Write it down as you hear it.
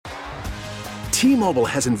T-Mobile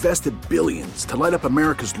has invested billions to light up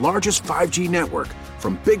America's largest 5G network,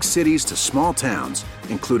 from big cities to small towns,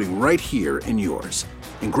 including right here in yours.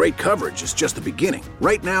 And great coverage is just the beginning.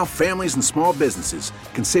 Right now, families and small businesses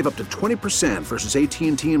can save up to 20% versus AT&T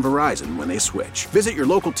and Verizon when they switch. Visit your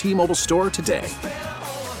local T-Mobile store today.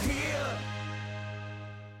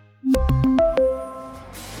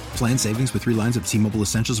 Plan savings with 3 lines of T-Mobile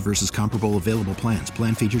Essentials versus comparable available plans.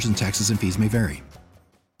 Plan features and taxes and fees may vary.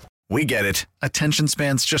 We get it. Attention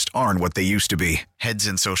spans just aren't what they used to be. Heads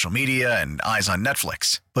in social media and eyes on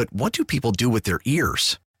Netflix. But what do people do with their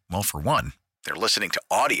ears? Well, for one, they're listening to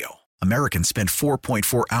audio. Americans spend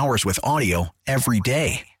 4.4 hours with audio every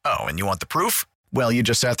day. Oh, and you want the proof? Well, you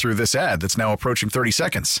just sat through this ad that's now approaching 30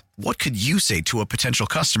 seconds. What could you say to a potential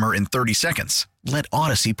customer in 30 seconds? Let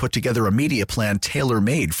Odyssey put together a media plan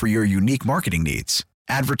tailor-made for your unique marketing needs.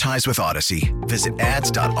 Advertise with Odyssey. Visit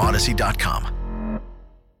ads.odyssey.com.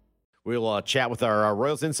 We'll chat with our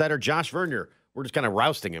Royals insider, Josh Vernier. We're just kind of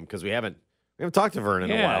rousting him because we haven't talked to Vern in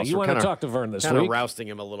a while. Yeah, you want to talk to Vern this week. Kind of rousting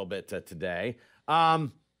him a little bit today. The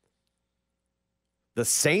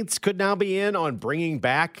Saints could now be in on bringing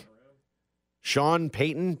back Sean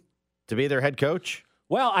Payton to be their head coach.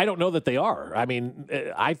 Well, I don't know that they are. I mean,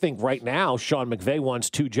 I think right now Sean McVay wants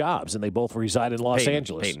 2 jobs, and they both reside in Los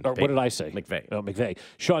Angeles. What did I say? McVay. Oh, McVay.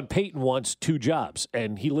 Sean Payton wants 2 jobs,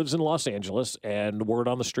 and he lives in Los Angeles, and word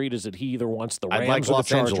on the street is that he either wants the Rams or the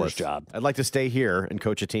Chargers job. I'd like to stay here and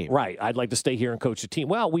coach a team. Right. I'd like to stay here and coach a team.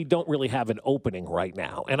 Well, we don't really have an opening right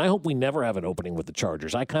now, and I hope we never have an opening with the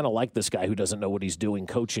Chargers. I kind of like this guy who doesn't know what he's doing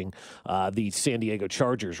coaching the San Diego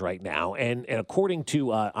Chargers right now. And according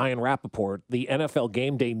to Ian Rappaport, the NFL Game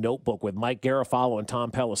Day notebook with Mike Garafolo and Tom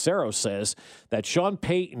Pelissero says that Sean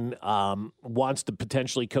Payton wants to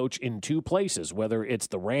potentially coach in 2 places, whether it's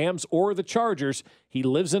the Rams or the Chargers. He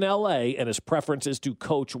lives in L.A., and his preference is to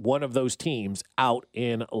coach one of those teams out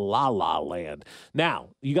in La La Land. Now,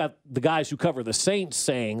 you got the guys who cover the Saints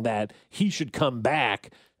saying that he should come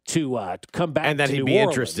back to come back, and that to he'd New be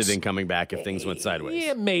Orleans. interested in coming back if things went sideways.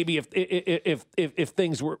 Yeah, maybe if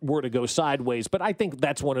things were to go sideways, but I think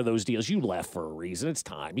that's one of those deals. You left for a reason. It's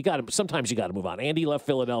time. Sometimes you got to move on. Andy left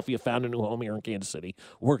Philadelphia, found a new home here in Kansas City,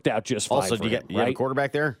 worked out just fine. Also, for you him, have a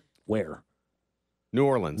quarterback there? Where? New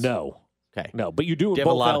Orleans. No. Okay. No, but you do in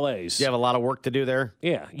both LAs. Do you have a lot of work to do there?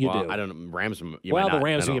 Yeah, you do. I don't know. Rams. The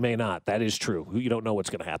Rams you may not. That is true. You don't know what's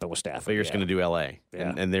going to happen with Stafford. But you're just going to do L.A.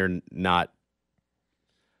 Yeah. And they're not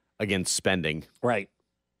against spending. Right.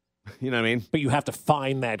 You know what I mean? But you have to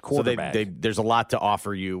find that quarterback. So there's a lot to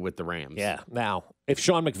offer you with the Rams. Yeah. Now, if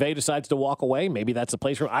Sean McVay decides to walk away, maybe that's a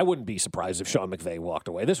place where I wouldn't be surprised if Sean McVay walked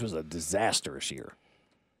away. This was a disastrous year.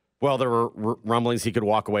 Well, there were rumblings he could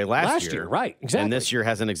walk away last year. Right, exactly. And this year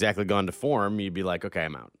hasn't exactly gone to form. You'd be like, okay,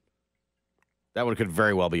 I'm out. That one could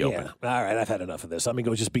very well be open. All right, I've had enough of this. I'm going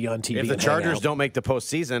to go just be on TV. If the Chargers don't make the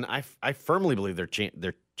postseason, I firmly believe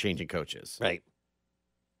they're changing coaches. Right.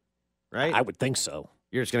 Right? I would think so.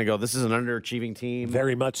 You're just going to go, this is an underachieving team.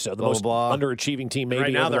 Very much so. The most underachieving team maybe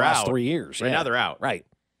right now over the last 3 years. Right now they're out. Right.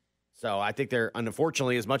 So I think they're,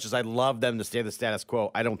 unfortunately, as much as I'd love them to stay the status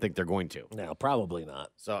quo, I don't think they're going to. No, probably not.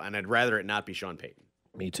 So, and I'd rather it not be Sean Payton.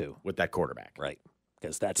 Me too. With that quarterback. Right.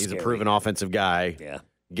 Because that's He's scary. a proven offensive guy. Yeah.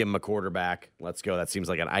 Give him a quarterback. Let's go. That seems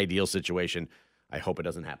like an ideal situation. I hope it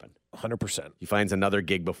doesn't happen. 100%. He finds another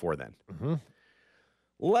gig before then. Mm-hmm.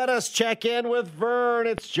 Let us check in with Vern.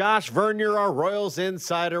 It's Josh Vernier, our Royals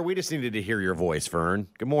insider. We just needed to hear your voice, Vern.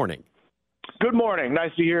 Good morning. Good morning.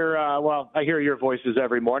 Nice to hear. I hear your voices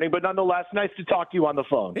every morning, but nonetheless, nice to talk to you on the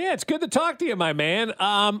phone. Yeah, it's good to talk to you, my man.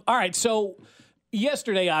 All right, so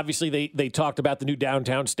yesterday, obviously, they talked about the new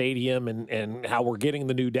downtown stadium and how we're getting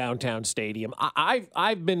the new downtown stadium.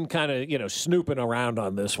 I've been kind of snooping around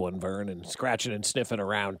on this one, Vern, and scratching and sniffing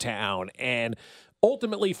around town. And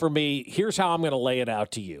ultimately, for me, here's how I'm going to lay it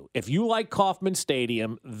out to you. If you like Kauffman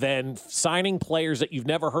Stadium, then signing players that you've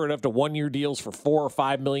never heard of to one-year deals for $4 or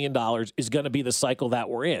 $5 million is going to be the cycle that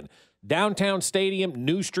we're in. Downtown stadium,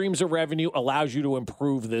 new streams of revenue allows you to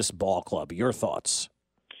improve this ball club. Your thoughts?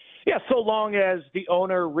 Yeah, so long as the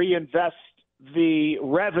owner reinvests the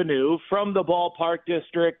revenue from the ballpark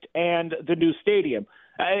district and the new stadium.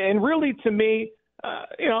 And really, to me,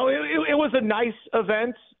 it was a nice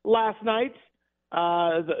event last night.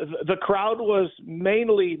 The crowd was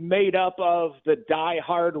mainly made up of the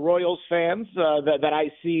die-hard Royals fans that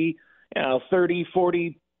I see 30,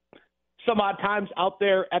 40 some odd times out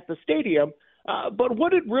there at the stadium. But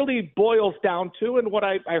what it really boils down to, and what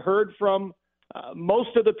I heard from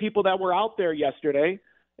most of the people that were out there yesterday,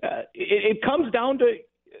 it comes down to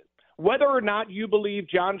whether or not you believe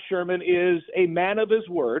John Sherman is a man of his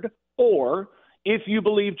word, or if you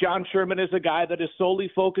believe John Sherman is a guy that is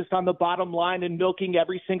solely focused on the bottom line and milking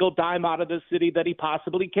every single dime out of the city that he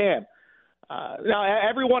possibly can. Now,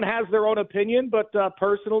 everyone has their own opinion, but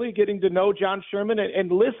personally, getting to know John Sherman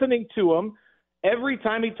and listening to him every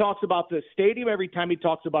time he talks about this stadium, every time he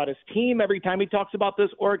talks about his team, every time he talks about this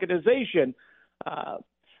organization,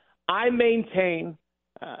 I maintain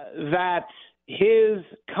that his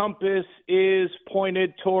compass is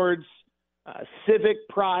pointed towards civic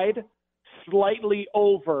pride, slightly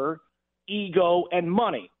over ego and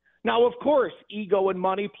money. Now, of course, ego and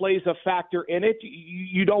money plays a factor in it.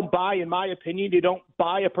 You don't buy, in my opinion, you don't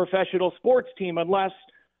buy a professional sports team unless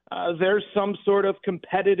there's some sort of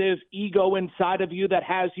competitive ego inside of you that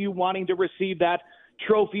has you wanting to receive that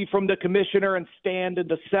trophy from the commissioner and stand in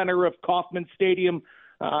the center of Kauffman Stadium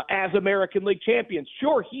as American League champions.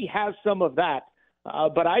 Sure, he has some of that,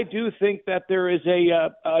 but I do think that there is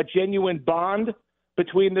a genuine bond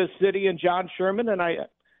between this city and John Sherman, and I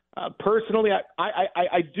personally,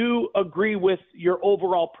 I do agree with your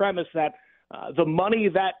overall premise that the money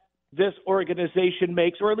that this organization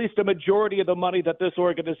makes, or at least a majority of the money that this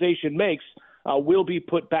organization makes, will be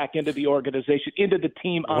put back into the organization, into the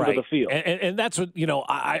team, onto the field. And that's what,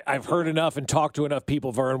 I've heard enough and talked to enough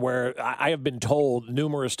people, Vern, where I have been told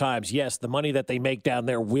numerous times, yes, the money that they make down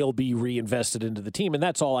there will be reinvested into the team. And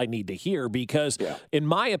that's all I need to hear because, in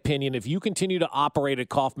my opinion, if you continue to operate at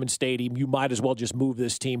Kauffman Stadium, you might as well just move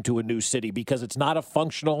this team to a new city because it's not a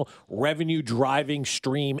functional revenue-driving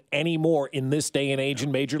stream anymore in this day and age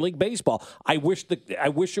in Major League Baseball. I wish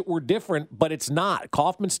it were different, but it's not.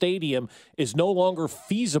 Kauffman Stadium is no longer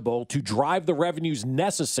feasible to drive the revenues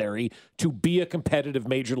necessary to be a competitive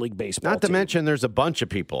Major League Baseball Not to team. mention there's a bunch of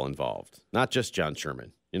people involved, not just John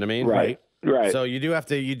Sherman. You know what I mean? Right. So you do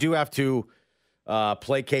have to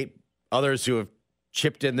placate others who have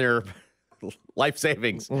chipped in their life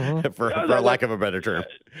savings, for lack of a better term.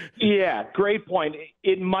 Yeah, great point.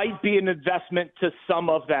 It might be an investment to some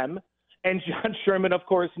of them, and John Sherman, of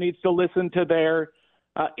course, needs to listen to their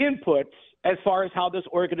inputs as far as how this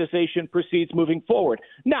organization proceeds moving forward.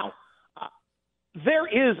 Now, there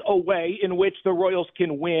is a way in which the Royals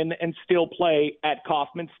can win and still play at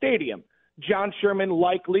Kauffman Stadium. John Sherman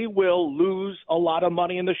likely will lose a lot of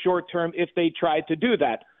money in the short term if they try to do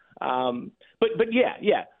that.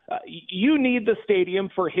 You need the stadium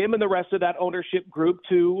for him and the rest of that ownership group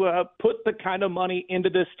to put the kind of money into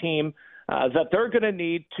this team that they're going to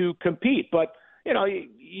need to compete. But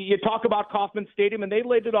you talk about Kauffman Stadium, and they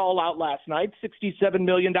laid it all out last night, $67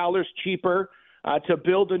 million cheaper to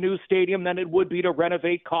build a new stadium than it would be to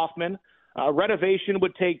renovate Kauffman. Renovation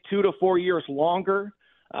would take 2 to 4 years longer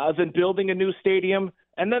than building a new stadium.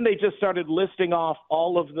 And then they just started listing off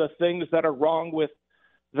all of the things that are wrong with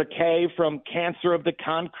the K, from cancer of the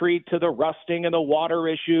concrete to the rusting and the water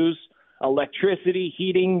issues, electricity,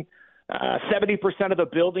 heating. 70% of the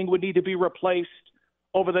building would need to be replaced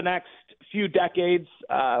over the next few decades.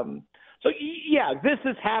 This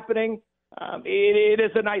is happening. It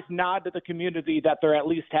is a nice nod to the community that they're at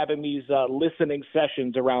least having these listening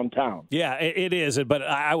sessions around town. Yeah, it is. But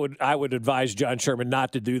I would advise John Sherman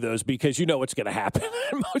not to do those because you know what's going to happen.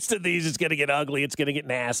 Most of these, it's going to get ugly. It's going to get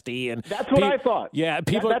nasty. And that's what I thought. Yeah,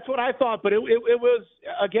 that's what I thought. But it was,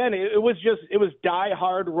 again, it was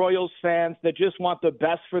diehard Royals fans that just want the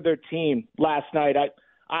best for their team last night.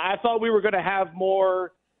 I thought we were going to have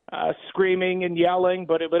more screaming and yelling,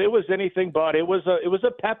 but it was anything but. It was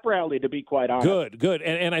a pep rally, to be quite honest. Good.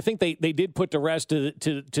 And I think they did put to rest to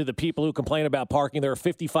the people who complain about parking. There are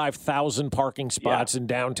 55,000 parking spots in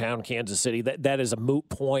downtown Kansas City. That is a moot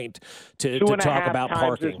point to talk about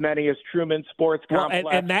parking. As many as Truman Sports Complex.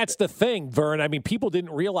 And that's the thing, Vern. I mean, people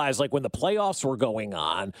didn't realize, like, when the playoffs were going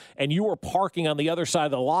on and you were parking on the other side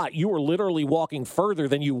of the lot, you were literally walking further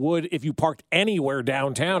than you would if you parked anywhere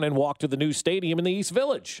downtown and walked to the new stadium in the East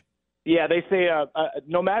Village. Yeah, they say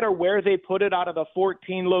no matter where they put it out of the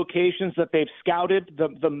 14 locations that they've scouted,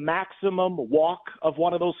 the maximum walk of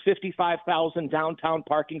one of those 55,000 downtown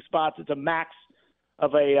parking spots is a max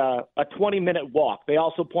of a 20-minute walk. They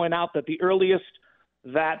also point out that the earliest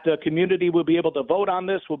that the community will be able to vote on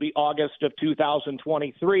this will be August of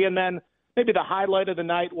 2023. And then maybe the highlight of the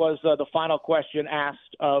night was the final question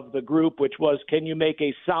asked of the group, which was, can you make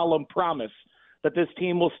a solemn promise that this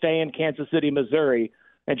team will stay in Kansas City, Missouri?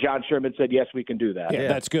 And John Sherman said, yes, we can do that. Yeah,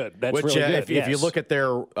 that's good. That's really good. If you look at their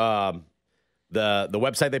the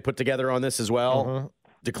website they put together on this as well,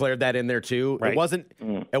 declared that in there too. Right.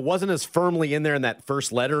 It wasn't as firmly in there in that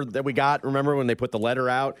first letter that we got. Remember when they put the letter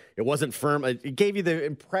out? It wasn't firm. It gave you the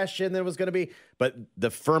impression that it was going to be, but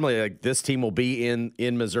the firmly like this team will be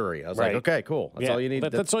in Missouri. I was like, okay, cool. That's all you need.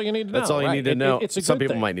 That's all you need to know. That's all you need to know. It's a Some good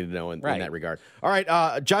people thing. might need to know in that regard. All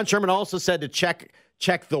right. John Sherman also said to check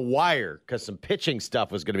the wire because some pitching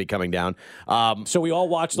stuff was going to be coming down. So we all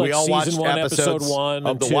watched season 1, episode 1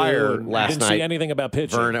 of The 2, Wire and last didn't night. see anything about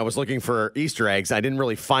pitching. Vern, I was looking for Easter eggs. I didn't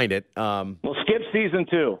really find it. Well, skip season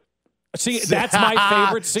 2. See, that's my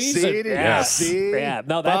favorite season. Yeah,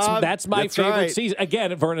 no, that's my favorite season.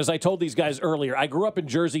 Again, Vern, as I told these guys earlier, I grew up in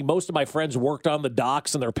Jersey. Most of my friends worked on the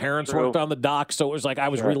docks, and their parents worked on the docks, so it was like I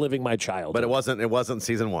was reliving my childhood. But it wasn't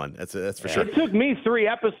season 1. That's for sure. It took me 3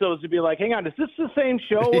 episodes to be like, hang on, is this the same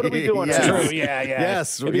show? What are we doing? Yes. now? True, yeah.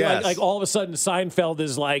 Yes, It'd be like all of a sudden Seinfeld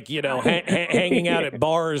is like, hanging out at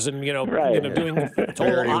bars and, doing total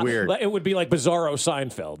Very weird. It would be like Bizarro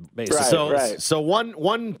Seinfeld, basically. So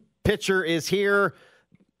one pitcher is here.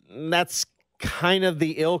 That's kind of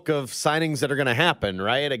the ilk of signings that are going to happen,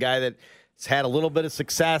 right? A guy that's had a little bit of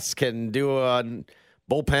success can do a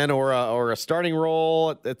bullpen or a starting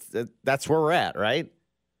role. That's where we're at, right?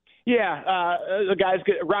 Yeah, the guys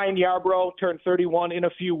Ryan Yarbrough turned 31 in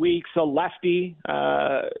a few weeks, a lefty.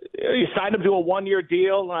 You signed him to a 1-year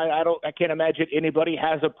deal. I can't imagine anybody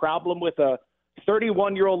has a problem with a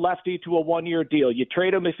 31-year-old lefty to a 1-year deal. You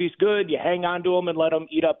trade him if he's good, you hang on to him and let him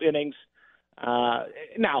eat up innings.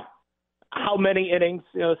 Now, how many innings?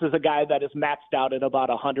 This is a guy that is maxed out at about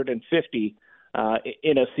 150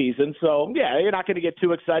 in a season. So, yeah, you're not going to get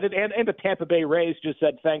too excited. And the Tampa Bay Rays just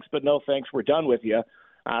said, thanks, but no thanks, we're done with you.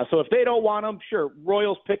 So if they don't want him, sure,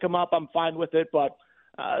 Royals pick him up, I'm fine with it. But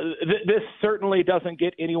this certainly doesn't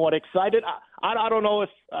get anyone excited. I don't know if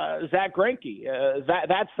Zach Greinke,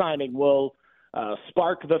 that signing will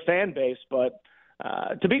spark the fan base. But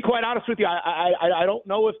to be quite honest with you, I don't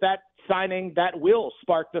know if that signing that will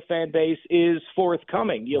spark the fan base is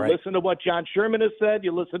forthcoming. You listen to what John Sherman has said.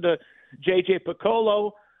 You listen to J.J.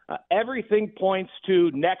 Piccolo. Everything points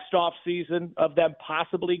to next offseason of them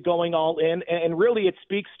possibly going all in. And really it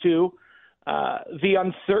speaks to the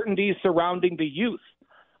uncertainty surrounding the youth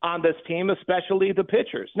on this team, especially the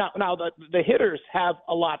pitchers. Now the hitters have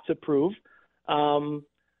a lot to prove.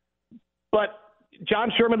 But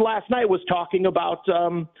John Sherman last night was talking about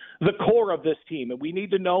the core of this team, and we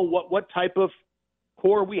need to know what type of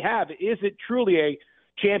core we have. Is it truly a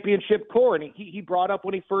championship core? And he brought up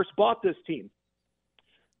when he first bought this team.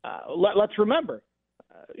 Let's remember,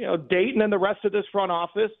 Dayton and the rest of this front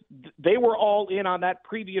office, they were all in on that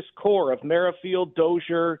previous core of Merrifield,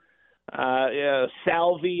 Dozier,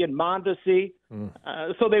 Salvi, and Mondesi.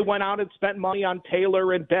 So they went out and spent money on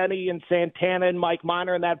Taylor and Benny and Santana and Mike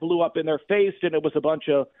Minor, and that blew up in their face, and it was a bunch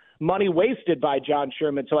of money wasted by John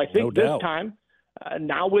Sherman. So I think this time,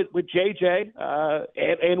 now with JJ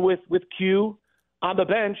and with Q on the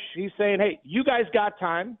bench, he's saying, hey, you guys got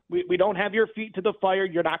time. We don't have your feet to the fire.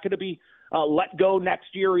 You're not going to be let go next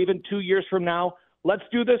year or even 2 years from now. Let's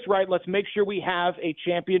do this right. Let's make sure we have a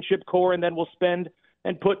championship core, and then we'll spend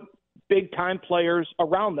and put big-time players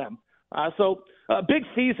around them. So a big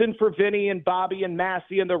season for Vinny and Bobby and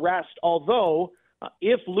Massey and the rest, although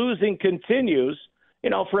if losing continues,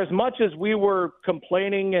 for as much as we were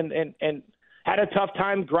complaining and had a tough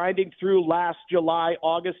time grinding through last July,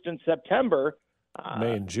 August, and September.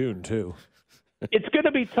 May and June, too. It's going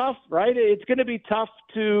to be tough, right? It's going to be tough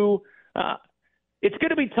it's going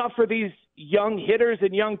to be tough for these young hitters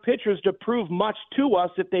and young pitchers to prove much to us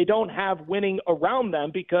if they don't have winning around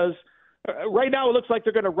them, because right now it looks like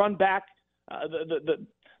they're going to run back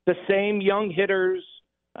the same young hitters,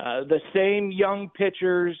 the same young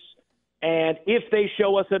pitchers, and if they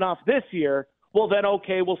show us enough this year, well, then,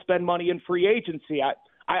 okay, we'll spend money in free agency.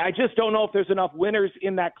 I just don't know if there's enough winners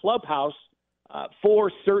in that clubhouse for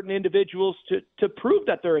certain individuals to prove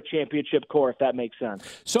that they're a championship core, if that makes sense.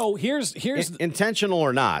 So here's intentional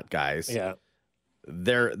or not, guys. Yeah,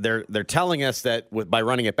 they're telling us that by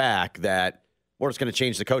running it back that we're just going to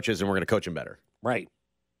change the coaches and we're going to coach them better. Right.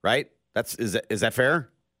 Is that fair?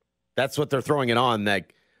 That's what they're throwing it on.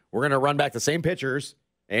 Like we're going to run back the same pitchers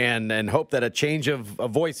and hope that a change of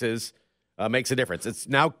voices makes a difference. It's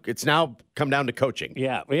now come down to coaching.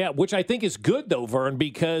 Yeah, which I think is good, though, Vern,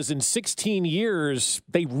 because in 16 years,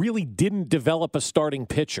 they really didn't develop a starting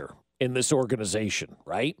pitcher in this organization,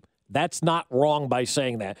 right? That's not wrong by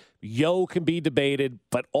saying that. Yo can be debated,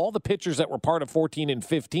 but all the pitchers that were part of 14 and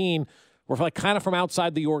 15 were like kind of from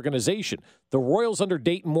outside the organization. The Royals under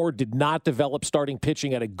Dayton Moore did not develop starting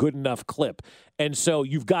pitching at a good enough clip. And so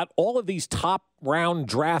you've got all of these top round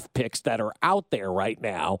draft picks that are out there right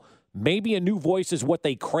now maybe a new voice is what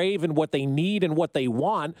they crave and what they need and what they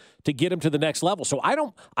want to get them to the next level. So I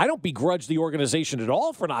don't begrudge the organization at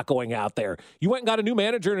all for not going out there. You went and got a new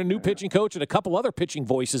manager and a new pitching coach and a couple other pitching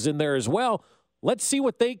voices in there as well. Let's see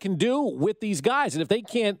what they can do with these guys. And if they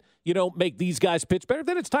can't, make these guys pitch better,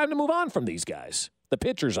 then it's time to move on from these guys, the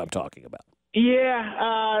pitchers I'm talking about.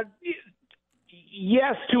 Yeah,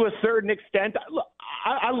 yes, to a certain extent. Look,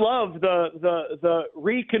 I love the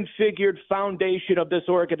reconfigured foundation of this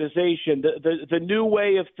organization, the new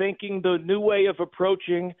way of thinking, the new way of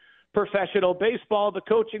approaching professional baseball, the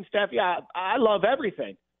coaching staff. Yeah, I love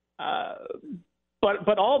everything.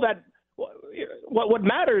 But all that, what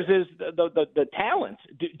matters is the talent.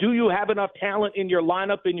 Do you have enough talent in your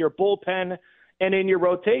lineup, in your bullpen, and in your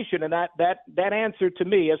rotation? And that answer to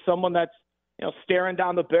me, as someone that's staring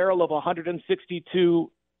down the barrel of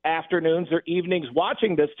 162 afternoons or evenings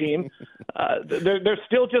watching this team, there's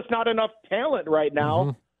still just not enough talent right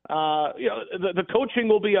now. The coaching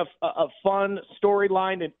will be a fun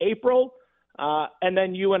storyline in April, and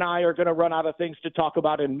then you and I are going to run out of things to talk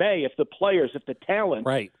about in May if the talent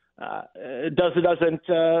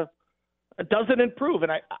doesn't improve.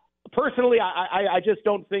 And I personally just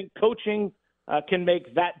don't think coaching can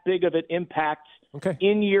make that big of an impact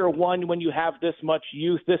in year one when you have this much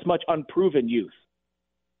youth, this much unproven youth.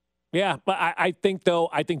 Yeah, but I think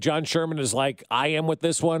John Sherman is like, I am with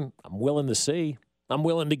this one. I'm willing to see. I'm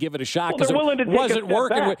willing to give it a shot because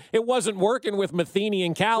it wasn't working with Matheny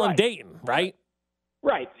and Cal and Dayton, right?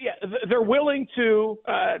 Right. Yeah, they're willing to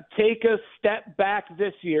take a step back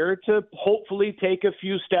this year to hopefully take a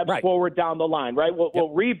few steps forward down the line. Right. We'll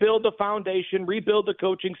rebuild the foundation, rebuild the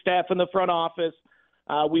coaching staff in the front office.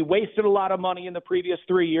 We wasted a lot of money in the previous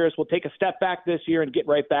 3 years. We'll take a step back this year and get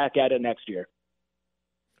right back at it next year.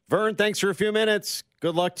 Vern, thanks for a few minutes.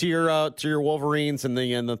 Good luck to your Wolverines in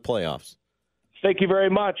the playoffs. Thank you very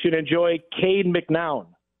much, and enjoy Cade McNown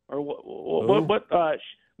or what McNamara.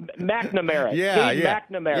 McNamara.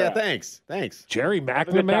 Yeah, thanks. Jerry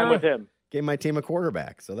McNamara. Good time with him. Gave my team a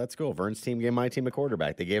quarterback, so that's cool. Vern's team gave my team a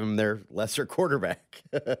quarterback. They gave him their lesser quarterback.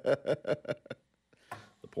 The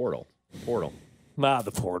portal.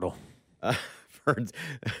 The portal. Vern's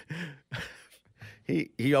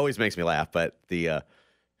he always makes me laugh, but I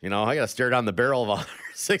got to stare down the barrel of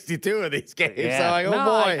 162 of these games. Yeah. So I'm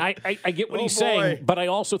like, boy. I get what he's saying, but I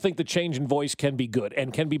also think the change in voice can be good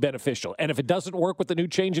and can be beneficial. And if it doesn't work with the new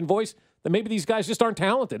change in voice, then maybe these guys just aren't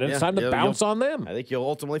talented, and it's time to bounce on them. I think you'll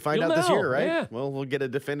ultimately find out this year, right? Yeah. Well, we'll get a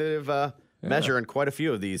definitive measure on quite a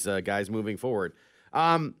few of these guys moving forward.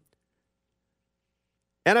 NFL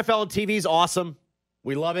and TV is awesome.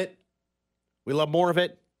 We love it. We love more of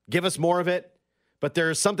it. Give us more of it. But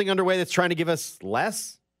there's something underway that's trying to give us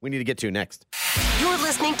less. We need to get to next. You're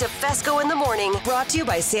listening to Fesco in the Morning, brought to you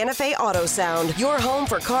by Santa Fe Auto Sound, your home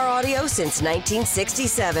for car audio since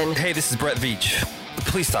 1967. Hey, this is Brett Veach.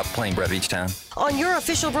 Please stop playing Brett Veach Town. On your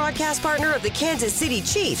official broadcast partner of the Kansas City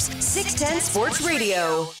Chiefs, 610 Sports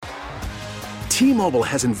Radio. T-Mobile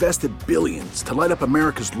has invested billions to light up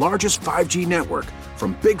America's largest 5G network,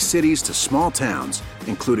 from big cities to small towns,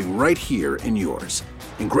 including right here in yours.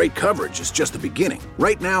 And great coverage is just the beginning.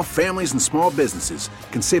 Right now, families and small businesses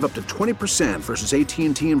can save up to 20% versus AT&T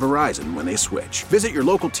and Verizon when they switch. Visit your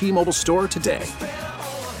local T-Mobile store today.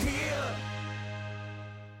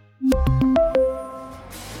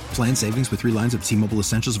 Plan savings with 3 lines of T-Mobile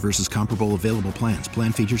Essentials versus comparable available plans.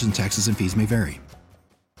 Plan features and taxes and fees may vary.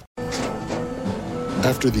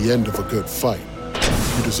 After the end of a good fight,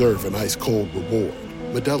 you deserve an ice-cold reward.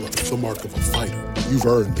 Modelo is the mark of a fighter. You've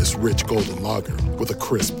earned this rich golden lager with a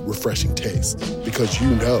crisp, refreshing taste. Because you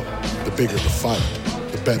know, the bigger the fight,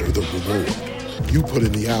 the better the reward. You put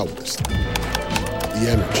in the hours, the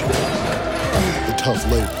energy, the tough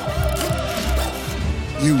labor.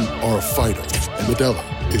 You are a fighter, and Modelo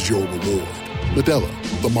is your reward.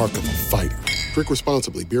 Modelo, the mark of a fighter. Drink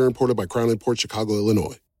responsibly. Beer imported by Crown Imports, Chicago,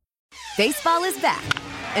 Illinois. Baseball is back,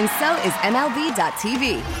 and so is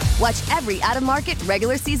MLB.tv. Watch every out-of-market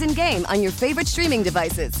regular season game on your favorite streaming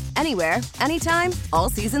devices, anywhere, anytime, all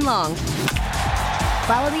season long.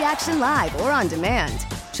 Follow the action live or on demand.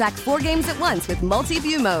 Track 4 games at once with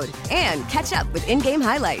multi-view mode and catch up with in-game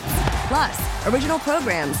highlights. Plus, original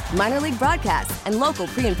programs, minor league broadcasts, and local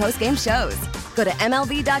pre- and post-game shows. Go to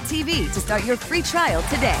MLB.tv to start your free trial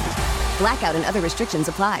today. Blackout and other restrictions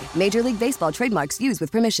apply. Major League Baseball trademarks used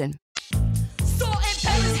with permission.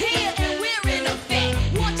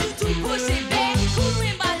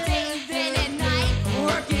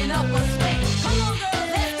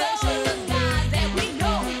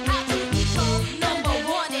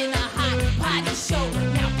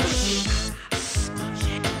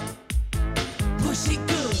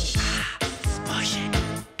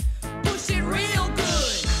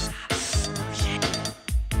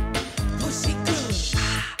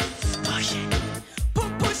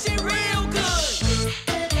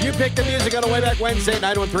 pick the music on a Way Back Wednesday,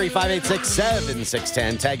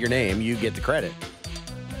 913-586-7610. Tag your name. You get the credit.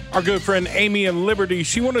 Our good friend Amy in Liberty,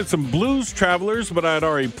 she wanted some Blues Travelers, but I had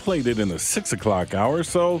already played it in the 6 o'clock hour,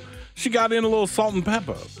 so she got in a little Salt and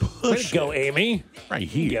Pepper. Way to go, Amy. Right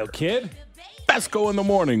here. Go, kid. Fesco in the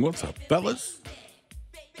morning. What's up, fellas?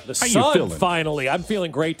 The How you sun, feeling? finally. I'm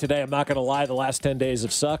feeling great today. I'm not going to lie. The last 10 days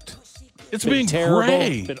have sucked. It's been terrible.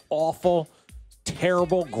 great. It's been awful,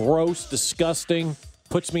 terrible, gross, disgusting.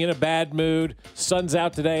 Puts me in a bad mood. Sun's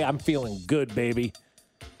out today. I'm feeling good, baby.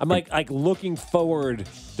 I'm like looking forward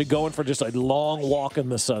to going for just a long walk in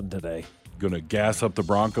the sun today. Gonna gas up the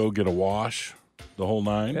Bronco, get a wash, the whole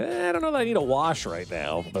nine? I don't know that I need a wash right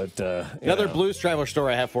now, but Another Blues Traveler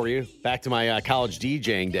story I have for you. Back to my college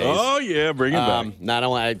DJing days. Oh, yeah, bring it back. Not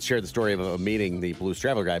only I shared the story of meeting the Blues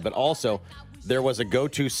Traveler guy, but also there was a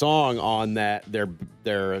go-to song on that their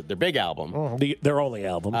big album. Their only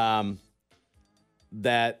album.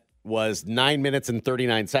 That was 9 minutes and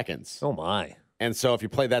 39 seconds. Oh, my. And so if you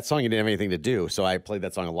played that song, you didn't have anything to do. So I played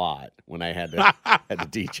that song a lot when I had to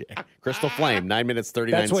DJ. Crystal Flame, 9 minutes,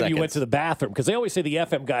 39 seconds. That's when you went to the bathroom. Because they always say the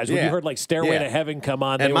FM guys, when you heard like Stairway to Heaven come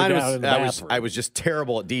on, and they were down in the bathroom. I was just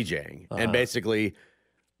terrible at DJing. And basically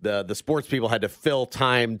the sports people had to fill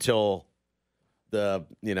time till the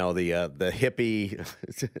hippie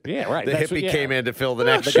right. the hippie came in to fill the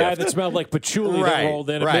next the shift. guy that smelled like patchouli that rolled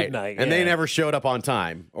in at midnight. And they never showed up on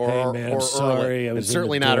time or I'm sorry, early. I was and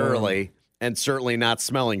certainly in the not dorm. early and certainly not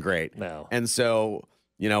smelling great. No. And so,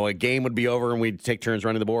 a game would be over and we'd take turns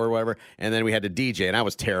running the board or whatever, and then we had to DJ, and I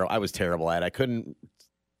was terrible at it. I couldn't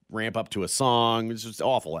ramp up to a song. I was just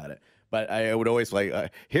awful at it. But I would always play,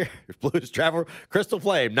 here, Blues Traveler, Crystal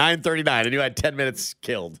Flame, 9:39, and you had 10 minutes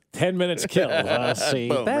killed. 10 minutes killed. See,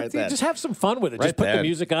 Boom, right then. just have some fun with it. Right just put the then.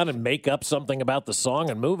 music on and make up something about the song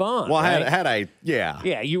and move on. Well, right? had I,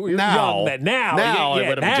 you were now, young then. Now I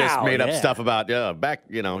would have just made up yeah. stuff about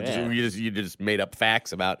you just made up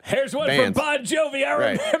facts about. Here's one bands. from Bon Jovi. I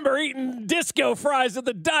remember eating disco fries at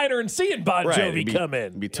the diner and seeing Bon Jovi come in.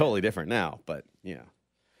 It'd be totally different now, but yeah.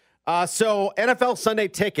 So NFL Sunday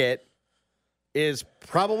Ticket is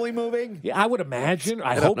probably moving. Yeah, I would imagine.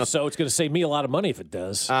 I hope so. It's going to save me a lot of money if it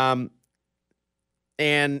does. And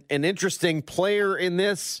an interesting player in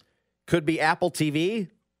this could be Apple TV,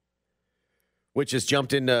 which has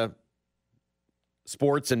jumped into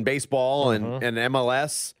sports and baseball and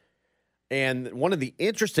MLS. And one of the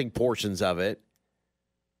interesting portions of it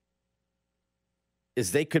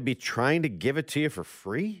is they could be trying to give it to you for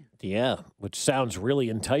free. Yeah, which sounds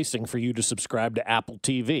really enticing for you to subscribe to Apple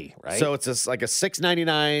TV, right? So it's like a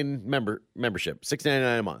 $6.99 membership,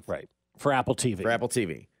 $6.99 a month. Right, for Apple TV. For Apple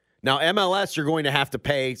TV. Now, MLS, you're going to have to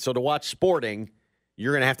pay. So to watch sporting,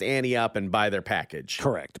 you're going to have to ante up and buy their package.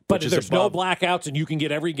 Correct. But there's no blackouts, and you can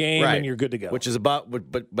get every game, and you're good to go. Which is above,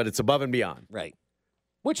 but it's above and beyond. Right.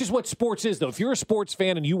 Which is what sports is, though. If you're a sports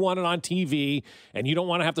fan and you want it on TV and you don't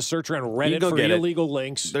want to have to search around Reddit for illegal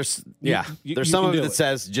links, there's some of it that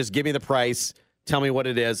says, just give me the price, tell me what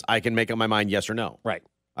it is, I can make up my mind yes or no. Right.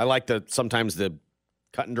 I like sometimes the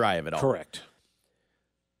cut and dry of it all. Correct.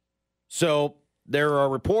 So there are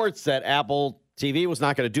reports that Apple TV was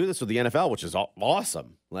not going to do this with the NFL, which is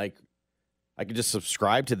awesome. Like, I could just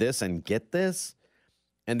subscribe to this and get this.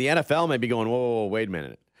 And the NFL may be going, whoa, wait a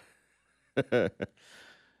minute.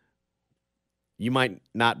 You might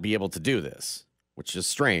not be able to do this, which is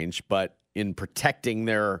strange, but in protecting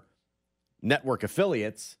their network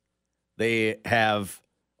affiliates, they have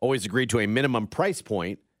always agreed to a minimum price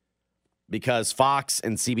point because Fox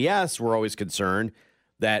and CBS were always concerned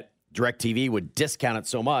that DirecTV would discount it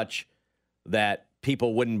so much that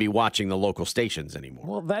people wouldn't be watching the local stations anymore.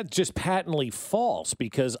 Well, that's just patently false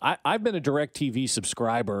because I've been a DirecTV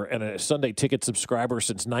subscriber and a Sunday Ticket subscriber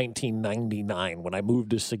since 1999 when I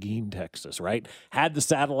moved to Seguin, Texas, right? Had the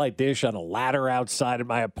satellite dish on a ladder outside of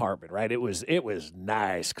my apartment, right? It was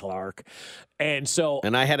nice, Clark. And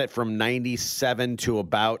I had it from 97 to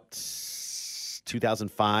about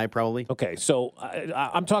 2005, probably. Okay, so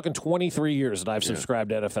I'm talking 23 years that I've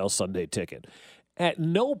subscribed to NFL Sunday Ticket. At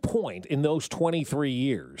no point in those 23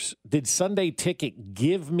 years did Sunday Ticket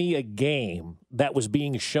give me a game that was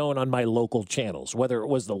being shown on my local channels, whether it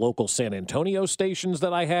was the local San Antonio stations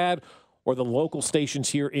that I had or the local stations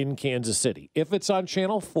here in Kansas City. If it's on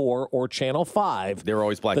Channel 4 or Channel 5, they're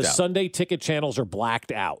always blacked out. The Sunday Ticket channels are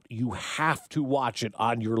blacked out. You have to watch it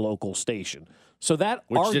on your local station. So that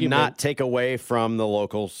Which did not take away from the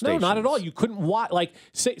local stations. No, not at all. You couldn't watch. Like,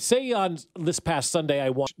 say on this past Sunday, I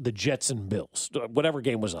watched the Jets and Bills, whatever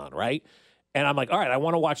game was on, right? And I'm like, all right, I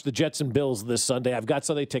want to watch the Jets and Bills this Sunday. I've got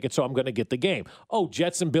Sunday Ticket, so I'm going to get the game. Oh,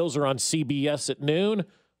 Jets and Bills are on CBS at noon?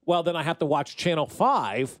 Well, then I have to watch Channel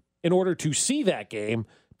 5 in order to see that game.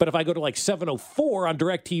 But if I go to like 704 on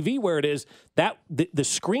DirecTV, where it is, that the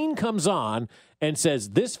screen comes on and says,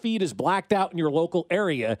 this feed is blacked out in your local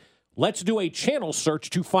area. Let's do a channel search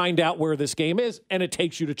to find out where this game is, and it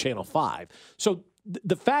takes you to Channel 5. So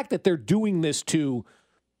the fact that they're doing this to,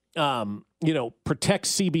 protect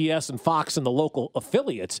CBS and Fox and the local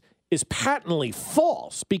affiliates is patently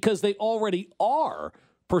false, because they already are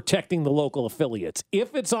protecting the local affiliates.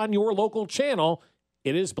 If it's on your local channel,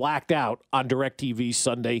 it is blacked out on DirecTV's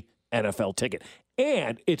Sunday NFL Ticket.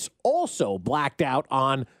 And it's also blacked out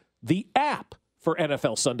on the app for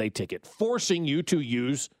NFL Sunday Ticket, forcing you to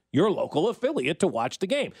use your local affiliate to watch the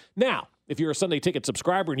game. Now, if you're a Sunday Ticket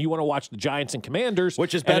subscriber and you want to watch the Giants and Commanders,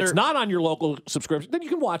 which is better, and it's not on your local subscription, then you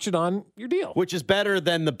can watch it on your deal. Which is better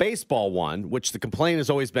than the baseball one, which the complaint has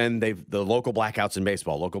always been the local blackouts in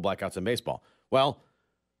baseball. Well,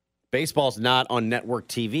 baseball's not on network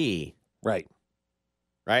TV. Right.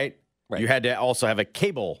 You had to also have a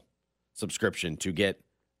cable subscription to get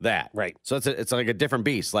that. Right. So it's like a different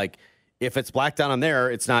beast. Like, if it's blacked out on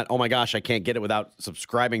there, it's not, oh my gosh, I can't get it without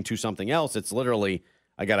subscribing to something else. It's literally,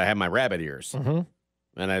 I got to have my rabbit ears.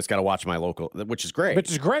 Mm-hmm. And I just got to watch my local, which is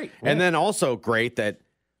great. Yeah. And then also great that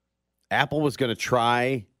Apple was going to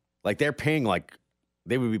try, like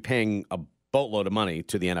they would be paying a boatload of money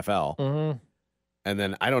to the NFL. Mm-hmm. And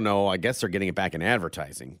then, I don't know, I guess they're getting it back in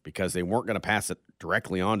advertising because they weren't going to pass it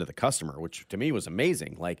directly on to the customer, which to me was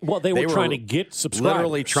amazing. Like, they were trying to get subscribers.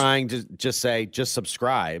 Literally trying to just say, just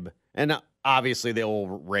subscribe. And obviously, they will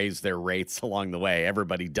raise their rates along the way.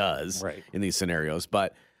 Everybody does in these scenarios.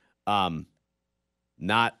 But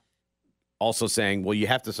not also saying, well, you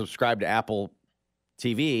have to subscribe to Apple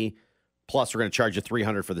TV, plus we're going to charge you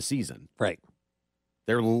 $300 for the season. Right.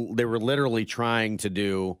 They were literally trying to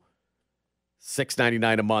do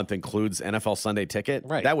 $6.99 a month includes NFL Sunday Ticket.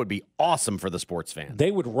 Right. That would be awesome for the sports fan.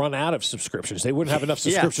 They would run out of subscriptions. They wouldn't have enough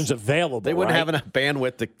subscriptions available. They wouldn't have enough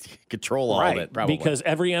bandwidth to control all of it, probably. Because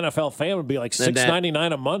every NFL fan would be like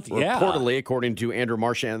 $6.99 a month. Reportedly, according to Andrew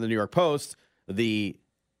Marchand of the New York Post, the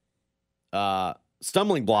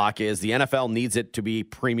stumbling block is the NFL needs it to be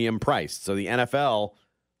premium priced. So the NFL,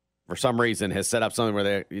 for some reason, has set up something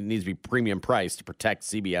where it needs to be premium priced to protect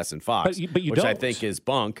CBS and Fox, but you which don't. I think is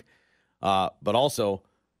bunk. But also,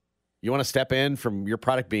 you want to step in from your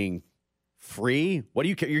product being free? What do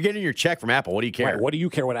you care? You're getting your check from Apple. What do you care? Right. What do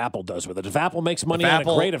you care what Apple does with it? If Apple makes money on it,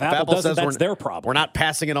 great. If Apple doesn't, that's their problem. We're not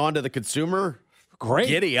passing it on to the consumer. Great.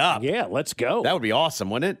 Giddy up. Yeah, let's go. That would be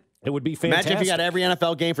awesome, wouldn't it? It would be fantastic. Imagine if you got every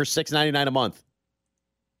NFL game for $6.99 a month.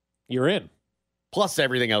 You're in. Plus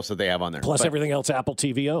everything else that they have on there. Plus everything else Apple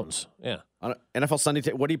TV owns. Yeah. On NFL Sunday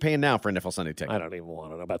Ticket, what are you paying now for NFL Sunday Ticket? I don't even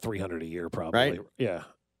want to know. About $300 a year, probably. Right? Yeah.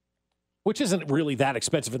 Which isn't really that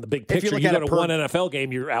expensive in the big picture. You go to one NFL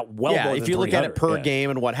game, you're out well more than $300. If you look at it per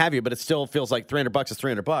game and what have you, but it still feels like $300 is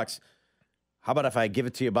 $300. How about if I give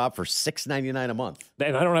it to you, Bob, for $6.99 a month?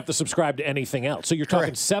 And I don't have to subscribe to anything else. So you're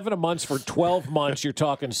talking $7 a month for 12 months. You're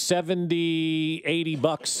talking $70, $80,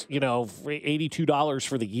 $82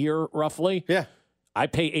 for the year, roughly. Yeah. I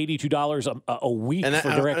pay $82 a week for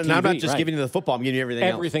DirecTV. And I'm not just giving you the football. I'm giving you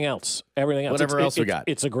everything else. Everything else. Whatever else we got.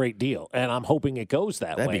 It's a great deal. And I'm hoping it goes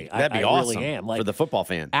that way. That'd be awesome. I really am. For the football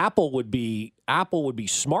fan. Apple would be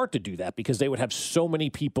smart to do that because they would have so many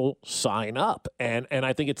people sign up. And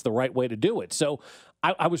I think it's the right way to do it. So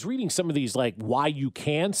I was reading some of these like why you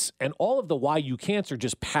can'ts, and all of the why you can'ts are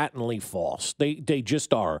just patently false. They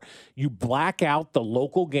just are. You black out the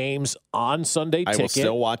local games on Sunday Ticket. I will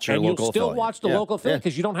still watch your local affiliate. You'll still watch the local affiliate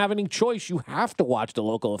because you don't have any choice. You have to watch the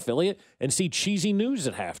local affiliate and see cheesy news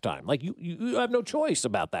at halftime. Like you have no choice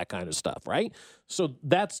about that kind of stuff, right? So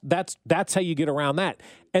that's how you get around that.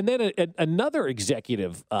 And then another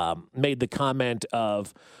executive made the comment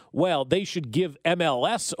of, well, they should give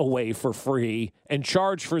MLS away for free and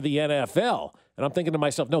charge for the NFL. And I'm thinking to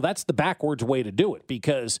myself, no, that's the backwards way to do it,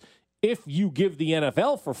 because if you give the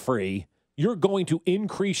NFL for free, you're going to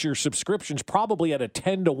increase your subscriptions probably at a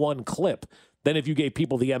 10-to-1 clip than if you gave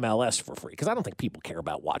people the MLS for free. Because I don't think people care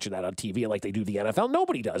about watching that on TV like they do the NFL.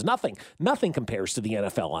 Nobody does. Nothing compares to the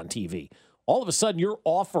NFL on TV. All of a sudden, you're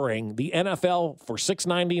offering the NFL for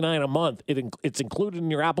 $6.99 a month. It's included in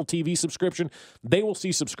your Apple TV subscription. They will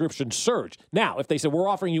see subscriptions surge. Now, if they say, we're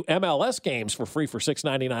offering you MLS games for free for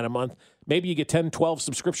 $6.99 a month, maybe you get 10, 12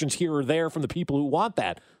 subscriptions here or there from the people who want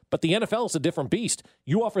that. But the NFL is a different beast.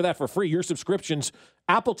 You offer that for free. Your subscriptions,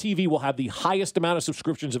 Apple TV will have the highest amount of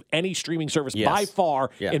subscriptions of any streaming service by far,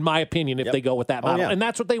 in my opinion, if they go with that model. And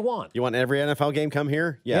that's what they want. You want every NFL game come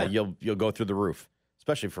here? Yeah. You'll go through the roof,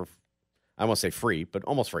 especially for, I won't say free, but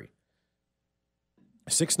almost free.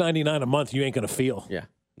 $6.99 a month, you ain't going to feel. Yeah.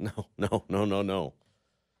 No.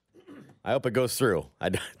 I hope it goes through.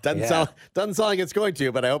 Doesn't sound like it's going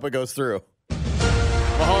to, but I hope it goes through.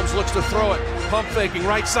 Mahomes looks to throw it. Pump faking.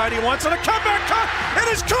 Right side he wants it. A comeback cut.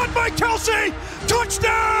 It is caught by Kelsey.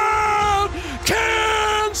 Touchdown!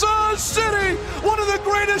 Kansas City! One of the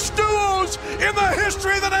greatest duos in the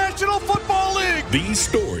history of the National Football League. These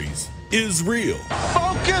stories is real.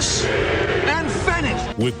 Focus and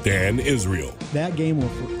finish. With Dan Israel. That game will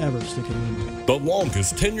forever stick in memory. The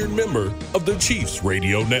longest tenured member of the Chiefs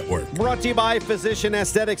radio network. Brought to you by Physician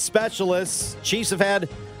Aesthetic Specialists. Chiefs have had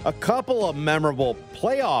a couple of memorable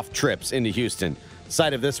playoff trips into Houston.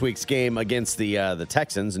 Site of this week's game against the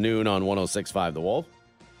Texans, noon on 106.5 The Wolf.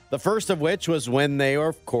 The first of which was when they,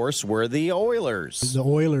 of course, were the Oilers. The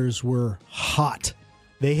Oilers were hot.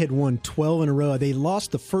 They had won 12 in a row. They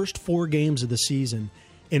lost the first 4 games of the season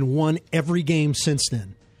and won every game since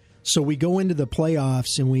then. So we go into the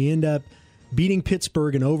playoffs and we end up beating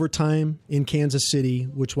Pittsburgh in overtime in Kansas City,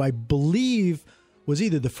 which I believe was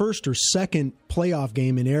either the first or second playoff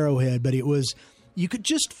game in Arrowhead, but it was, you could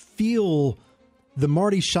just feel the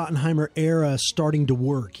Marty Schottenheimer era starting to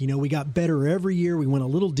work. You know, we got better every year. We went a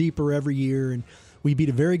little deeper every year, and we beat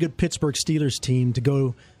a very good Pittsburgh Steelers team to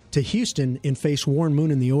go to Houston and face Warren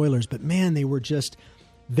Moon and the Oilers. But man, they were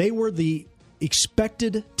the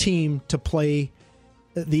expected team to play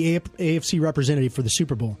the AFC representative for the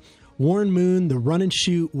Super Bowl. Warren Moon, the run and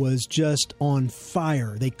shoot was just on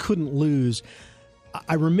fire. They couldn't lose.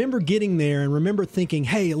 I remember getting there and remember thinking,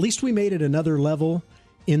 hey, at least we made it another level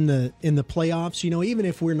in the playoffs. You know, even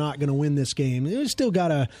if we're not going to win this game, we still got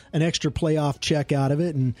an extra playoff check out of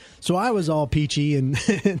it. And so I was all peachy, and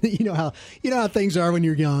you know how things are when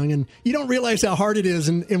you're young, and you don't realize how hard it is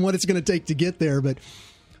and what it's going to take to get there. But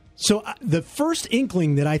so the first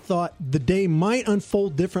inkling that I thought the day might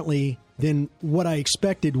unfold differently than what I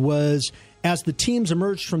expected was as the teams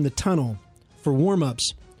emerged from the tunnel for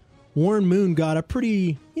warm-ups, Warren Moon got a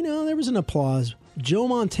pretty, there was an applause. Joe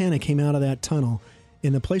Montana came out of that tunnel,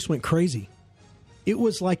 and the place went crazy. It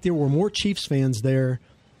was like there were more Chiefs fans there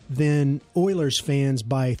than Oilers fans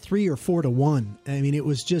by 3 or 4 to 1. I mean,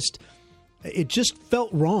 it just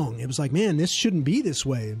felt wrong. It was like, man, this shouldn't be this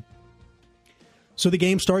way. So the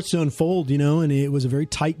game starts to unfold, and it was a very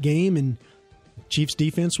tight game, and Chiefs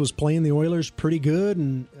defense was playing the Oilers pretty good,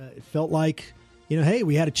 and it felt like, hey,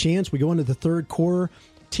 we had a chance. We go into the third quarter.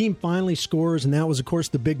 Team finally scores, and that was, of course,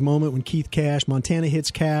 the big moment when Montana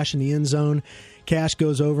hits Cash in the end zone. Cash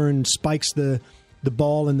goes over and spikes the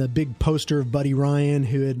ball in the big poster of Buddy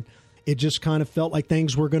Ryan, it just kind of felt like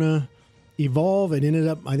things were going to evolve. It ended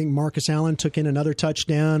up, I think Marcus Allen took in another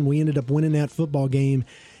touchdown. We ended up winning that football game,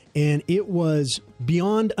 and it was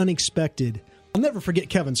beyond unexpected. I'll never forget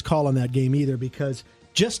Kevin's call on that game either, because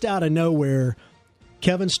just out of nowhere,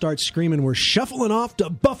 Kevin starts screaming, "We're shuffling off to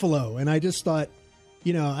Buffalo." And I just thought,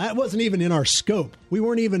 that wasn't even in our scope.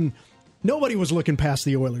 Nobody was looking past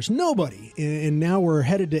the Oilers. Nobody. And now we're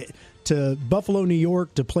headed to Buffalo, New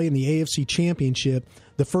York to play in the AFC Championship,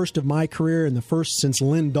 the first of my career and the first since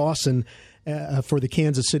Lynn Dawson for the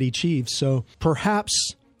Kansas City Chiefs. So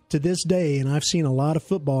perhaps to this day, and I've seen a lot of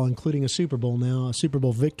football, including a Super Bowl now, a Super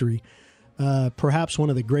Bowl victory, perhaps one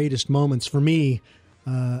of the greatest moments for me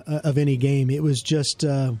of any game. It was just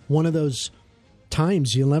one of those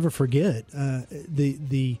times you'll never forget.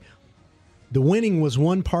 The winning was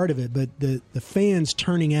one part of it, but the fans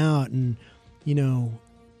turning out and,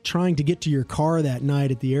 trying to get to your car that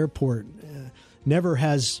night at the airport, never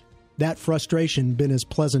has that frustration been as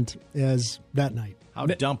pleasant as that night. How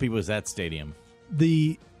dumpy was that stadium?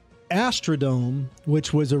 The Astrodome,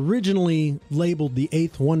 which was originally labeled the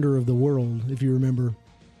 8th wonder of the world, if you remember.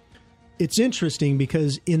 It's interesting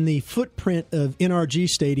because in the footprint of NRG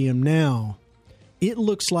Stadium now, it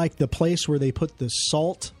looks like the place where they put the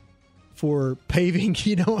salt for paving.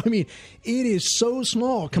 It is so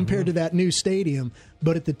small compared to that new stadium.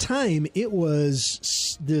 But at the time, it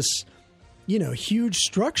was this, huge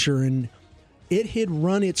structure, and it had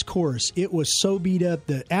run its course. It was so beat up.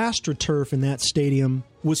 The AstroTurf in that stadium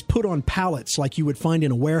was put on pallets like you would find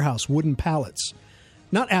in a warehouse, wooden pallets.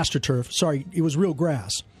 Not AstroTurf, sorry, it was real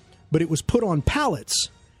grass. But it was put on pallets.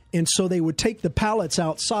 And so they would take the pallets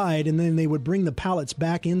outside, and then they would bring the pallets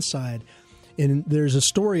back inside. And there's a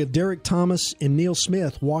story of Derek Thomas and Neil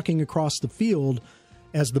Smith walking across the field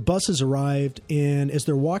as the buses arrived. And as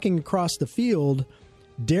they're walking across the field,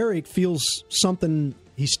 Derek feels something.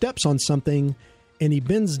 He steps on something, and he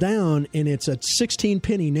bends down, and it's a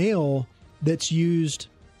 16-penny nail that's used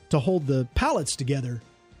to hold the pallets together,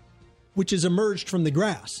 which has emerged from the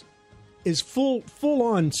grass. Is full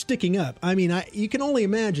on sticking up. You can only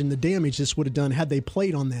imagine the damage this would have done had they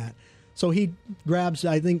played on that. So he grabs,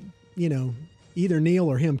 I think, either Neil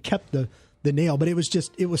or him kept the nail, but it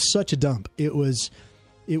was such a dump. It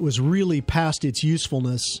was really past its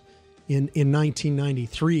usefulness in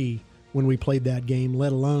 1993 when we played that game,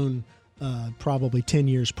 let alone probably 10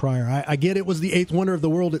 years prior. I get it was the eighth wonder of the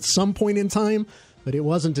world at some point in time, but it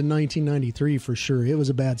wasn't in 1993 for sure. It was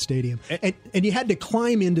a bad stadium. And you had to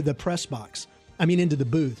climb into the press box, into the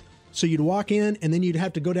booth. So you'd walk in, and then you'd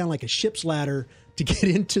have to go down like a ship's ladder to get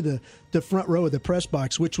into the front row of the press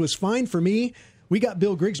box, which was fine for me. We got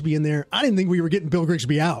Bill Grigsby in there. I didn't think we were getting Bill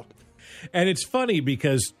Grigsby out. And it's funny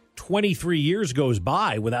because 23 years goes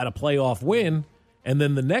by without a playoff win, and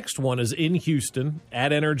then the next one is in Houston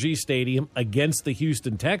at NRG Stadium against the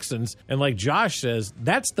Houston Texans. And like Josh says,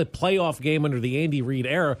 that's the playoff game under the Andy Reid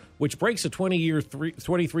era, which breaks a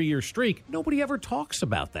 23-year streak. Nobody ever talks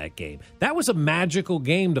about that game. That was a magical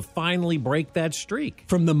game to finally break that streak.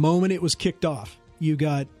 From the moment it was kicked off, you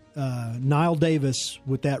got Niall Davis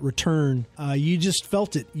with that return. You just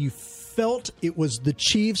felt it. You felt it was the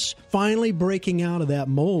Chiefs finally breaking out of that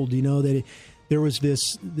mold, that there was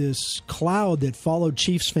this cloud that followed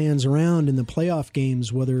Chiefs fans around in the playoff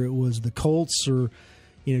games, whether it was the Colts or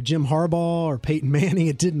Jim Harbaugh or Peyton Manning.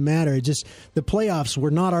 It didn't matter. The playoffs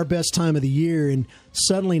were not our best time of the year, and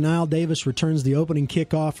suddenly Niall Davis returns the opening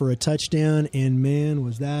kickoff for a touchdown, and man,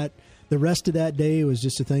 was that the rest of that day was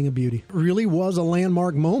just a thing of beauty. It really was a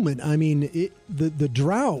landmark moment. The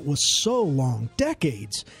drought was so long,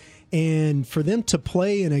 decades, and for them to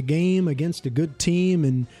play in a game against a good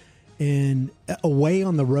team and away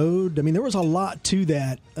on the road, there was a lot to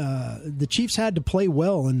that. The Chiefs had to play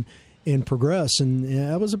well and progress, and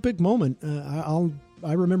that was a big moment.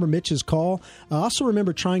 I remember Mitch's call. I also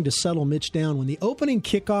remember trying to settle Mitch down. When the opening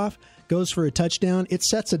kickoff goes for a touchdown, it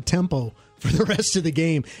sets a tempo for the rest of the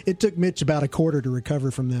game. It took Mitch about a quarter to recover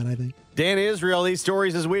from that, I think. Dan Israel, these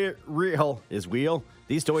stories is real.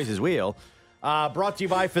 These stories is real. Brought to you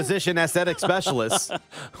by Physician Aesthetic Specialists.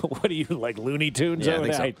 What are you, like Looney Tunes? Yeah, I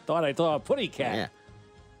think so. I thought I saw a putty cat.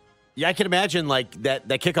 Yeah, I can imagine like that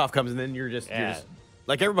kickoff comes and then you're just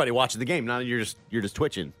like everybody watching the game. Now you're just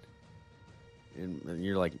twitching, and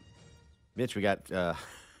you're like, Mitch, we got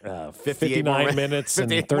 59 minutes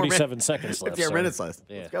and 37 seconds left. 58 minutes left.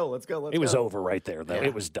 Yeah. Let's go. It was over right there, though. Yeah.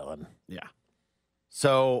 It was done. Yeah.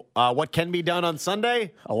 So what can be done on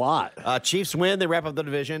Sunday? A lot. Chiefs win. They wrap up the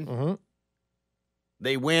division. Mm-hmm.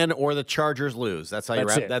 They win or the Chargers lose. That's how you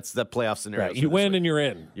wrap. That's the playoff scenario. Right. You win and you're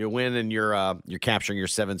in. You win and you're capturing your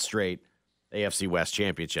 7th straight AFC West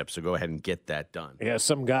championship. So go ahead and get that done. Yeah,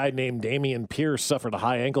 some guy named Damian Pierce suffered a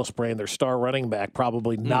high ankle sprain. Their star running back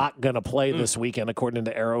probably not going to play this weekend, according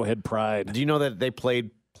to Arrowhead Pride. Do you know that they played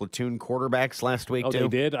platoon quarterbacks last week, too? They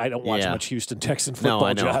did? I don't watch much Houston Texan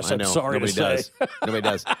football, Josh. I'm sorry Nobody to say. Nobody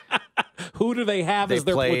does. Who do they have as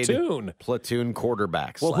their platoon? Platoon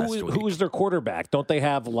quarterbacks last week. Who's their quarterback? Don't they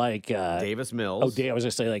have like Davis Mills? I was going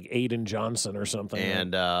to say like Aiden Johnson or something.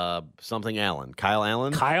 And something Allen. Kyle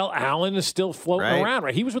Allen? Kyle Allen is still floating around,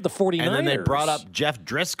 right? He was with the 49ers. And then they brought up Jeff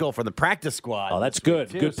Driscoll for the practice squad. Oh, that's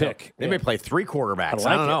good. Good pick. They may play 3 quarterbacks.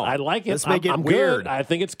 I don't know. I like it. This may get weird. Good. I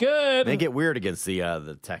think it's good. They get weird against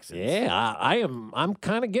the Texans. Yeah, I'm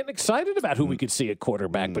kind of getting excited about who we could see at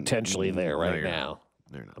quarterback potentially there right now.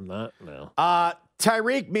 I'm not. No.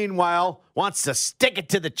 Tyreek, meanwhile, wants to stick it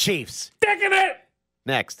to the Chiefs. Sticking it!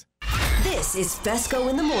 Next. This is Fesco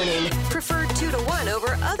in the Morning, preferred 2-to-1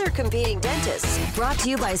 over other competing dentists. Brought to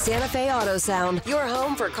you by Santa Fe Auto Sound, your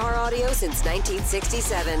home for car audio since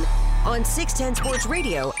 1967. On 610 Sports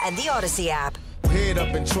Radio and the Odyssey app. Head up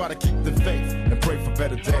and try to keep the faith and pray for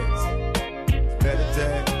better days. Better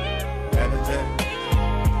days. Better days.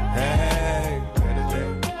 Hey, better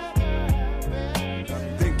days.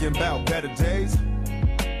 Thinking about better days.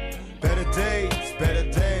 Better days,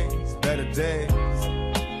 better days, better days.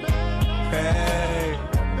 Hey,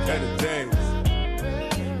 better days.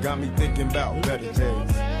 Got me thinking about better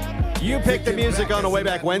days. You picked the music on a way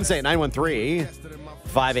back Wednesday at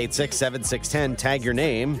 913-586-7610. Tag your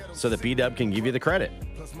name so that B-Dub can give you the credit.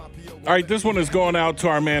 All right, this one is going out to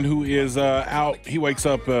our man who is out. He wakes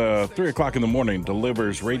up 3 o'clock in the morning,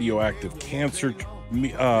 delivers radioactive cancer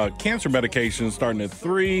medication starting at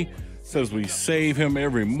 3. Says we save him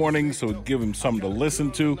every morning, so we give him something to listen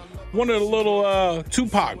to. One of the little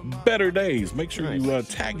Tupac Better Days. Make sure you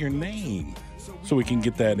tag your name so we can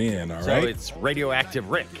get that in, all right? So it's Radioactive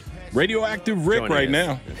Rick. Radioactive Rick Joining right us.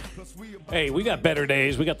 now. Hey, we got better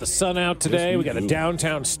days. We got the sun out today. Yes, we got a do.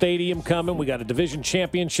 downtown stadium coming. We got a division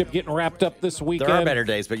championship getting wrapped up this weekend. There are better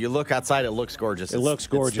days, but you look outside, it looks gorgeous. It looks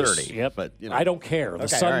gorgeous. It's 30. Yep. But, you know. I don't care. The Okay,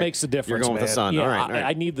 sun all right. makes a difference. You're going with the man. sun. Yeah, All right, all right.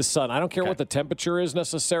 I need the sun. I don't care Okay. what the temperature is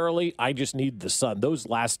necessarily. I just need the sun. Those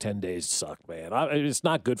last 10 days suck, man. It's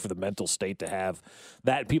not good for the mental state to have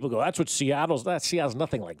that. People go, that's what Seattle's. Seattle's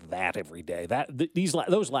nothing like that every day.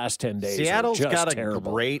 Those last 10 days. Seattle's are just got a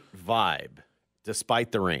terrible. great vibe,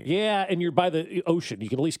 despite the rain. Yeah, and you're by the ocean. You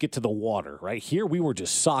can at least get to the water, right? Here we were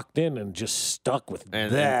just socked in and just stuck with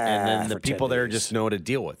And that. then the for 10 people there days. just know to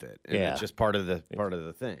deal with it. And Yeah. it's just part of the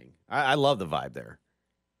thing. I love the vibe there.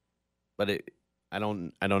 But I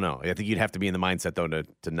don't know. I think you'd have to be in the mindset though to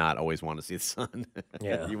not always want to see the sun.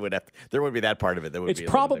 Yeah. You would have there would be that part of it that would It's be a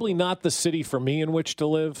little probably not the city for me in which to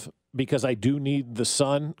live because I do need the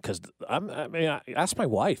sun. Because I asked my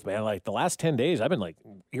wife, man. Like the last 10 days, I've been like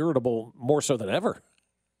irritable more so than ever.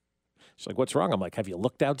 She's like, "What's wrong?" I'm like, "Have you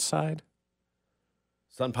looked outside?"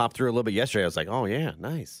 sun popped through a little bit yesterday. I was like, oh yeah,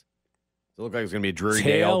 nice. It looked like it was going to be a dreary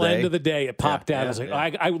day all Tail day. end of the day, it popped Yeah, out. I was yeah,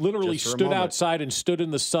 like, I literally Just for a stood moment. outside and stood in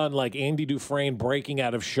the sun like Andy Dufresne breaking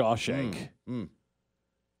out of Shawshank.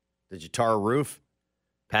 Did you tar a roof?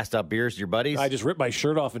 Passed out beers to your buddies? I just ripped my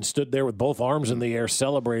shirt off and stood there with both arms in the air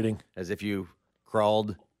celebrating. As if you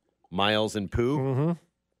crawled miles in poo? Mm-hmm.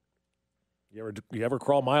 You ever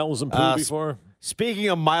crawl miles in poo before? Speaking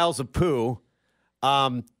of miles of poo,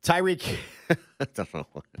 Tyreek. I don't know.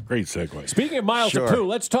 Great segue. Speaking of miles Sure. of poo,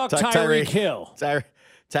 let's talk Tyreek Hill.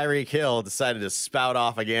 Tyreek Hill decided to spout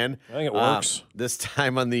off again. I think it works. This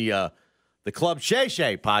time on the Club Shay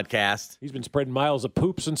Shay podcast. He's been spreading miles of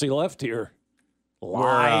poop since he left here. Where,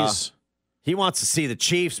 Lies. he wants to see the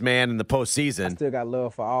Chiefs, man, in the postseason. Still got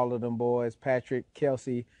love for all of them boys. Patrick,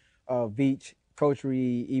 Kelsey, Veach, Coach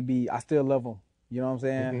Reed, EB. I still love them. You know what I'm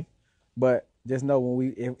saying? But just know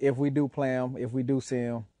when if we do play them, if we do see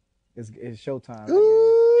them, it's showtime.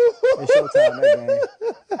 It's showtime that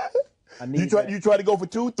game. You try to go for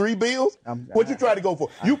 2-3 bills? What you try to go for?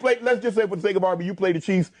 You play. Let's just say for the sake of argument, you play the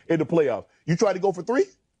Chiefs in the playoffs. You try to go for 3?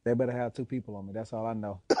 They better have 2 people on me. That's all I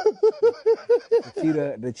know.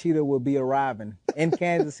 The cheetah will be arriving in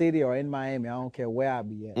Kansas City or in Miami. I don't care where I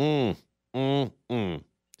be at.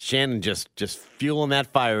 Shannon just fueling that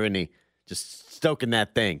fire, isn't he? Just stoking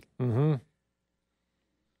that thing. Mm-hmm.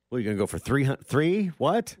 What are you going to go for 3?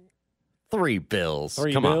 What? 3 bills.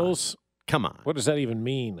 3 Come bills? Come on. What does that even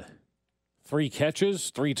mean? 3 catches?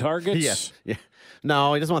 3 targets? Yes. Yeah.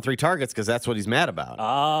 No, he doesn't want 3 targets because that's what he's mad about.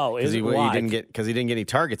 Oh, Because is he it why? didn't get any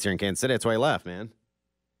targets here in Kansas City. That's why he left, man.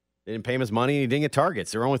 They didn't pay him his money. And he didn't get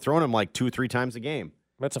targets. They were only throwing him like 2 or 3 times a game.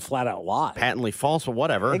 That's a flat out lie. Patently false, but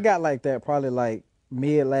whatever. It got like that probably like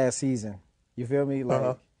mid last season. You feel me?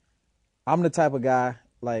 Like I'm the type of guy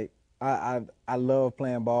like I love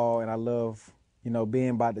playing ball and I love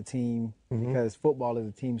being by the team because football is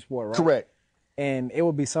a team sport, right? Correct. And it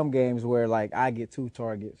would be some games where like I get 2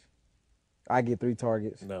 targets, I get 3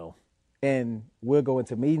 targets. No. And we'll go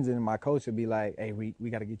into meetings and my coach would be like, "Hey, we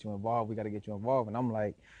got to get you involved. We got to get you involved." And I'm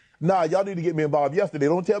like, "Nah, y'all need to get me involved yesterday.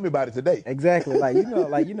 Don't tell me about it today." Exactly. Like you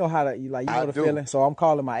know how to know the do. feeling. So I'm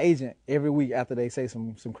calling my agent every week after they say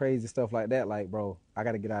some crazy stuff like that. Like, bro, I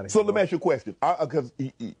got to get out of here. So let me ask you a question. Because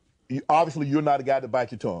obviously you're not a guy to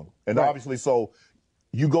bite your tongue, and Right. obviously, so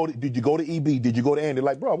did you go to EB? Did you go to Andy?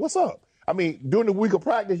 Like, bro, what's up? I mean, during the week of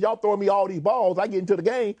practice, y'all throwing me all these balls. I get into the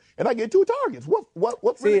game and I get 2 targets.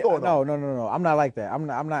 What's really going on? No. I'm not like that. I'm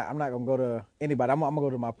not gonna go to anybody. I'm gonna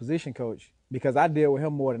go to my position coach because I deal with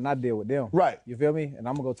him more than I deal with them. Right. You feel me? And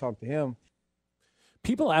I'm gonna go talk to him.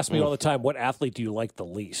 People ask me all the time, what athlete do you like the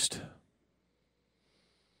least?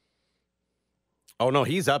 Oh, no,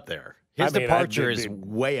 he's up there. His departure is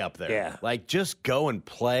way up there. Yeah. Like, just go and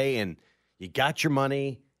play, and you got your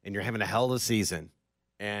money, and you're having a hell of a season.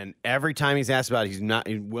 And every time he's asked about it, he's not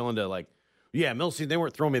willing to, like, yeah, middle season, they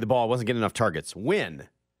weren't throwing me the ball. I wasn't getting enough targets. When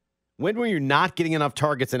were you not getting enough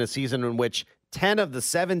targets in a season in which 10 of the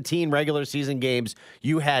 17 regular season games,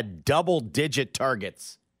 you had double-digit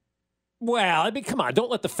targets? Well, I mean, come on.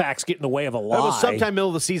 Don't let the facts get in the way of a lie. It was sometime middle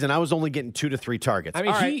of the season. I was only getting 2 to 3 targets. I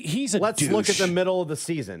mean, All right, he's a let's look at douche. the middle of the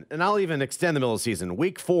season, and I'll even extend the middle of the season.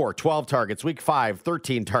 Week 4, 12 targets. Week 5,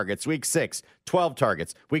 13 targets. Week 6, 12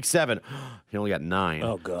 targets. Week 7, he only got 9.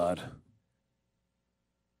 Oh, God.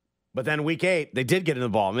 But then week 8, they did get in the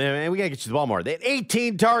ball. Man, we got to get you the ball more. They had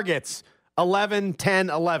 18 targets, 11,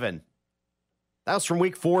 10, 11. That was from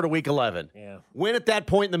week 4 to week 11. Yeah. When at that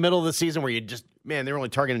point in the middle of the season where you just, man, they were only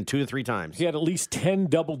targeting 2 to 3 times. He had at least 10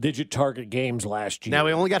 double-digit target games last year. Now,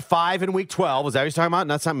 we only got 5 in week 12. Was that what you're talking about?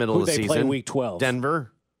 That's not middle Who'd of the they season. play week 12?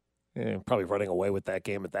 Denver. Yeah, probably running away with that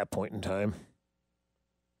game at that point in time.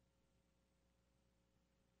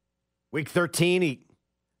 Week 13, he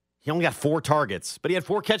only got 4 targets, but he had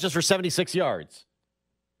 4 catches for 76 yards.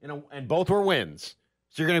 And both were wins.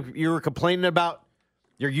 So you were complaining about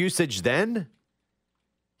your usage then?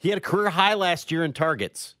 He had a career high last year in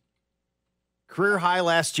targets. Career high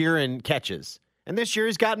last year in catches. And this year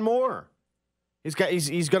he's gotten more. He's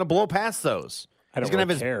going to blow past those. I don't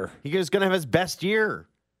really care. He's going to have his best year.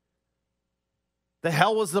 The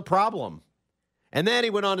hell was the problem? And then he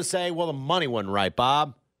went on to say, well, the money wasn't right,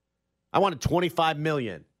 Bob. I wanted $25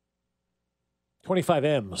 million. 25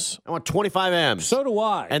 M's. I want 25 M's. So do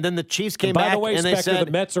I. And then the Chiefs came By back the way, and they Spectre, said,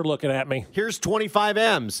 the Mets are looking at me. Here's 25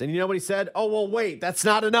 M's. And you know what he said? Oh, well, wait, that's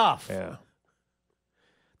not enough. Yeah.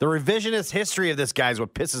 The revisionist history of this guy is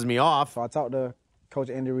what pisses me off. So I talked to Coach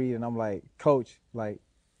Andy Reid, and I'm like, Coach, I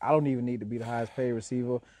don't even need to be the highest paid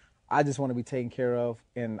receiver. I just want to be taken care of,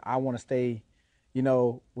 and I want to stay,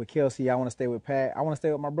 with Kelsey. I want to stay with Pat. I want to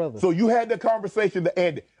stay with my brother. So you had that conversation to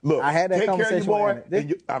Andy. Look, I had that take conversation care of your boy, with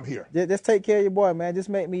Andy. I'm here. Just take care of your boy, man. Just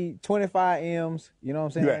make me 25 M's. You know what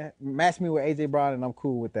I'm saying? Right. Match me with A.J. Brown, and I'm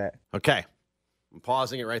cool with that. Okay. I'm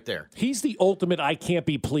pausing it right there. He's the ultimate I can't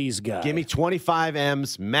be pleased guy. Give me 25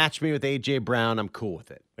 M's, match me with A.J. Brown. I'm cool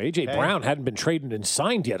with it. A.J. Brown hadn't been traded and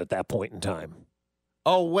signed yet at that point in time.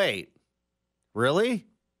 Oh, wait. Really?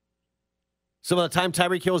 So by the time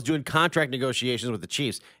Tyreek Hill was doing contract negotiations with the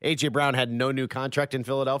Chiefs, A.J. Brown had no new contract in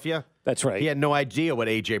Philadelphia? That's right. He had no idea what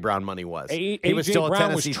A.J. Brown money was. A.J.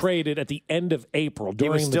 Brown was traded at the end of April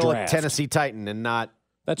during the draft. He was still a Tennessee Titan and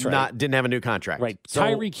That's right. didn't have a new contract. Right. So,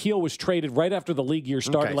 Tyreek Hill was traded right after the league year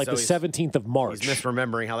started, the 17th of March. He's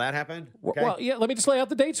misremembering how that happened? Okay. Well, yeah, let me just lay out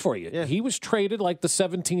the dates for you. Yeah. He was traded like the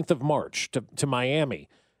 17th of March to Miami.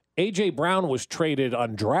 A.J. Brown was traded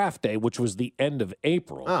on draft day, which was the end of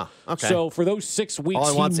April. Oh, okay. So for those 6 weeks,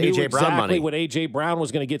 he wants knew A.J. Brown exactly money. what A.J. Brown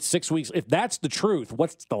was going to get 6 weeks. If that's the truth,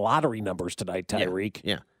 what's the lottery numbers tonight, Tyreek?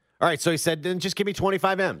 Yeah. All right, so he said, then just give me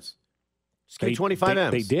 25 M's. Just give me 25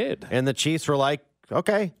 M's. They did. And the Chiefs were like,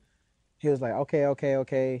 okay. He was like,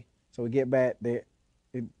 okay. So we get back.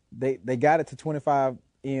 They got it to 25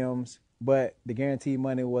 M's, but the guaranteed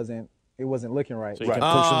money wasn't looking right. So you kept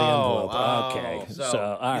pushing the envelope. Okay. So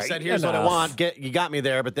all right. you said, here's what I want. You got me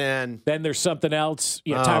there, but then there's something else.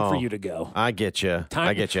 Yeah, time for you to go. I get you.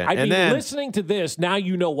 I get you. I mean, listening to this, now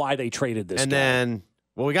you know why they traded this guy. Then,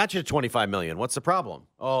 well, we got you to $25 million. What's the problem?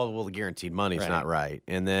 Oh, well, the guaranteed money's not right.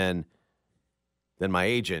 And then my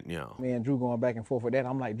agent, Me and Drew going back and forth with that.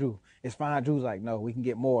 I'm like, Drew, it's fine. Drew's like, no, we can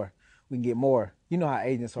get more. You know how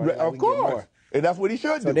agents are. Of course. And that's what he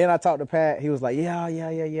should do. So then I talked to Pat. He was like,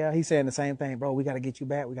 yeah. He's saying the same thing. Bro, we got to get you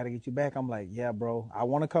back. I'm like, yeah, bro. I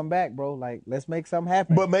want to come back, bro. Like, let's make something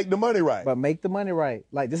happen. But make the money right.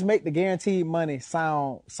 Like, just make the guaranteed money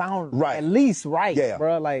sound right. At least right, yeah.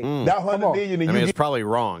 bro. Like, that $100 million. I mean, it's probably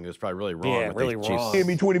wrong. It's probably really wrong. Yeah, really wrong. Give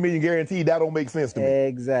me $20 million guaranteed. That don't make sense to me.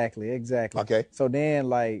 Exactly. Okay. So then,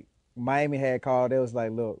 like, Miami had called. They was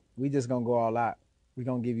like, look, we just going to go all out. We're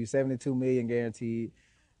going to give you $72 million guaranteed.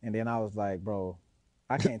 And then I was like, bro,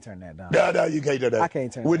 I can't turn that down. No, you can't do that. I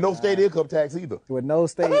can't turn With that no down. state income tax either. With no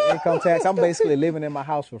state income tax. I'm basically living in my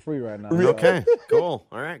house for free right now. Okay, cool.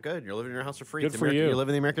 All right, good. You're living in your house for free. Good for you. You're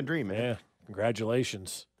living the American dream, man. Yeah,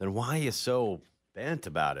 congratulations. Then why are you so bent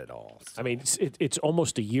about it all? I mean, it's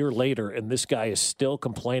almost a year later, and this guy is still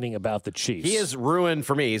complaining about the Chiefs. He is ruined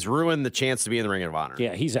for me. He's ruined the chance to be in the Ring of Honor.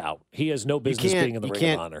 Yeah, he's out. He has no business being in the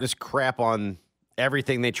Ring of Honor. You can't just crap on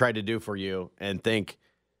everything they tried to do for you and think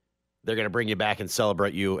they're going to bring you back and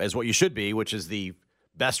celebrate you as what you should be, which is the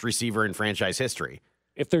best receiver in franchise history.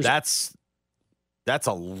 If there's that's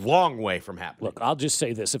a long way from happening. Look, I'll just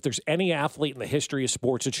say this. If there's any athlete in the history of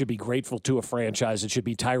sports that should be grateful to a franchise, it should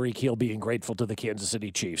be Tyreek Hill being grateful to the Kansas City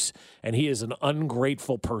Chiefs. And he is an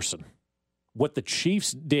ungrateful person. What the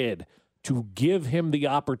Chiefs did to give him the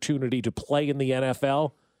opportunity to play in the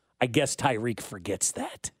NFL, I guess Tyreek forgets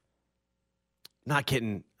that.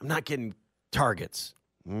 I'm not getting targets.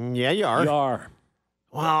 Yeah, you are. You are.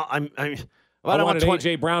 Well, I wanted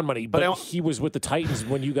A.J. Brown money, but he was with the Titans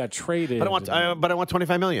when you got traded. But I want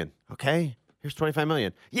 $25 million. Okay, here's $25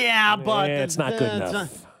 million. Yeah, but it's not good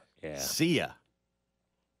enough. Yeah. See ya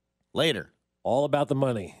later. All about the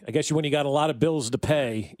money. I guess when you got a lot of bills to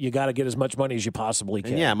pay, you got to get as much money as you possibly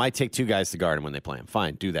can. And yeah, it might take 2 guys to guard him when they play him.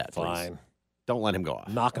 Fine, do that. Please. Fine. Don't let him go off.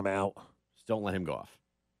 Knock him out. Just don't let him go off.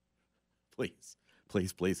 Please,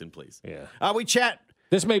 and please. Yeah. We chat.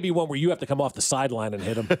 This may be one where you have to come off the sideline and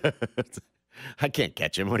hit him. I can't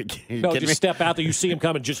catch him. What are you no, just step out there. You see him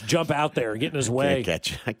coming, just jump out there and get in his way.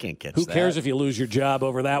 I can't catch Who cares if you lose your job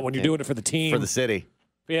over that when you're doing it for the team? For the city.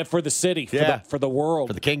 Yeah, for the city, for the world.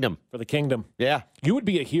 For the kingdom. For the kingdom. Yeah. You would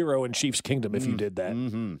be a hero in Chiefs Kingdom if you did that.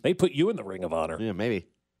 Mm-hmm. They put you in the Ring of Honor. Yeah, maybe.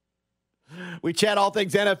 We chat all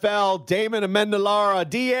things NFL. Damon Amendolara,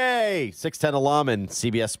 DA, 610 alum and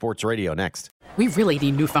CBS Sports Radio next. We really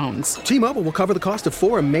need new phones. T-Mobile will cover the cost of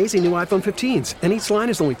 4 amazing new iPhone 15s, and each line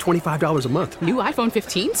is only $25 a month. New iPhone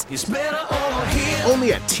 15s? It's better over here.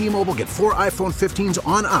 Only at T-Mobile, get 4 iPhone 15s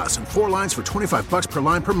on us and 4 lines for $25 per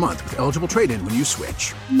line per month with eligible trade-in when you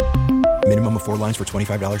switch. Minimum of 4 lines for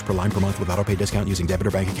 $25 per line per month with autopay discount using debit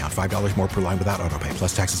or bank account. $5 more per line without autopay,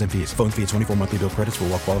 plus taxes and fees. Phone fee at 24 monthly bill credits for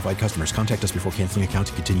well-qualified customers. Contact us before canceling account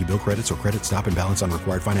to continue bill credits or credit stop and balance on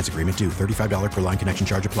required finance agreement due. $35 per line connection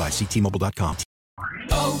charge applies. See T-Mobile.com.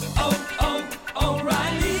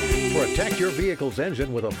 O'Reilly. Protect your vehicle's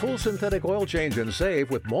engine with a full synthetic oil change and save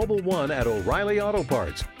with Mobil 1 at O'Reilly Auto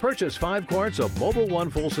Parts. Purchase 5 quarts of Mobil 1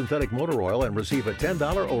 full synthetic motor oil and receive a $10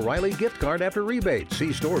 O'Reilly gift card after rebate.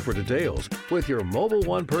 See store for details. With your Mobil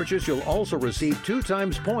 1 purchase, you'll also receive 2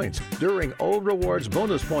 times points during Old Rewards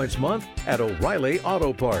Bonus Points Month at O'Reilly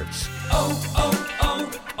Auto Parts.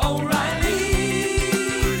 O'Reilly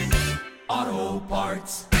Auto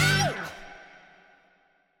Parts.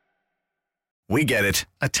 We get it.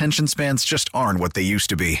 Attention spans just aren't what they used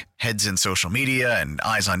to be. Heads in social media and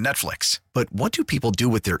eyes on Netflix. But what do people do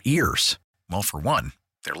with their ears? Well, for one,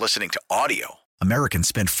 they're listening to audio. Americans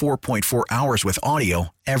spend 4.4 hours with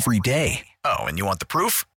audio every day. Oh, and you want the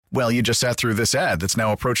proof? Well, you just sat through this ad that's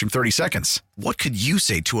now approaching 30 seconds. What could you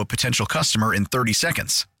say to a potential customer in 30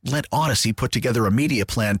 seconds? Let Odyssey put together a media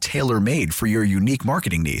plan tailor-made for your unique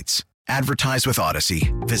marketing needs. Advertise with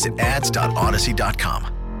Odyssey. Visit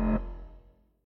ads.odyssey.com.